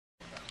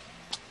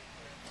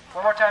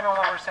One more time and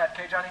we'll reset.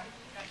 Okay, Johnny?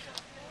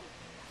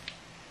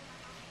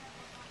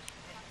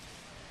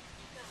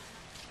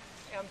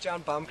 I'm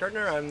John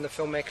Baumgartner. I'm the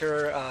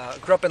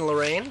filmmaker. Grew up in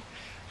Lorain,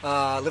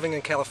 living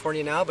in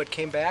California now, but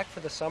came back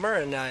for the summer,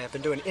 and I've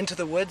been doing Into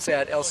the Woods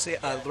at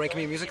Lorain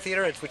Community Music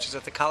Theater, which is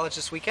at the college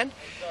this weekend,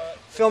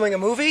 filming a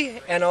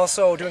movie and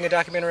also doing a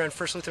documentary on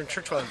First Lutheran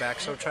Church while I'm back,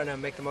 so I'm trying to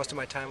make the most of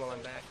my time while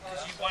I'm back.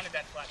 Because you wanted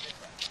that flat picture,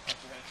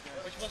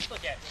 which we'll still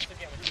get what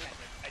you meant.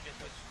 I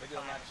just was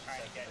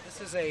trying to get.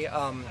 This is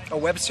a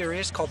web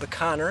series called The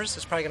Connors.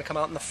 It's probably going to come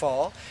out in the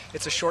fall.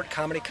 It's a short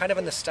comedy, kind of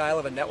in the style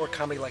of a network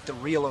comedy like The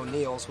Real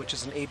O'Neills, which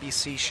is an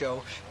ABC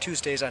show,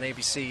 Tuesdays on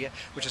ABC,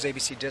 which is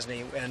ABC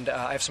Disney, and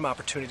I have some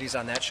opportunities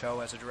on that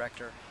show as a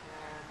director.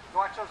 And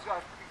watch those, you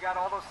got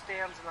all those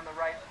stands and on the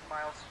right,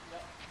 Miles.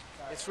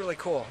 It's really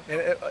cool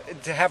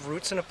to have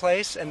roots in a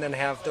place and then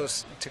have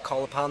those, to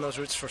call upon those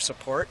roots for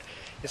support.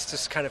 It's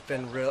just kind of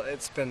been real,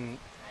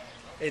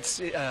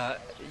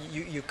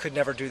 you could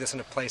never do this in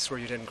a place where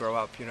you didn't grow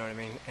up, you know what I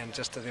mean, and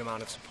just the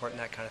amount of support and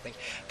that kind of thing.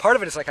 Part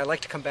of it is like I like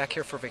to come back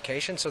here for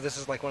vacation, so this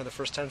is like one of the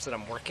first times that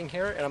I'm working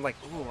here, and I'm like,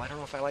 ooh, I don't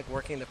know if I like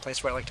working in the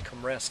place where I like to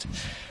come rest.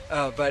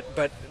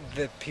 But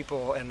the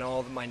people and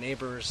all my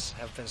neighbors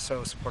have been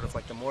so supportive,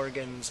 like the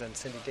Morgans and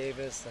Cindy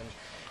Davis and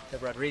the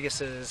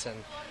Rodriguez's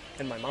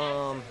and my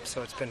mom,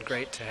 so it's been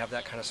great to have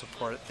that kind of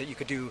support that you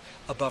could do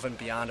above and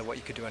beyond of what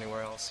you could do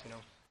anywhere else, you know.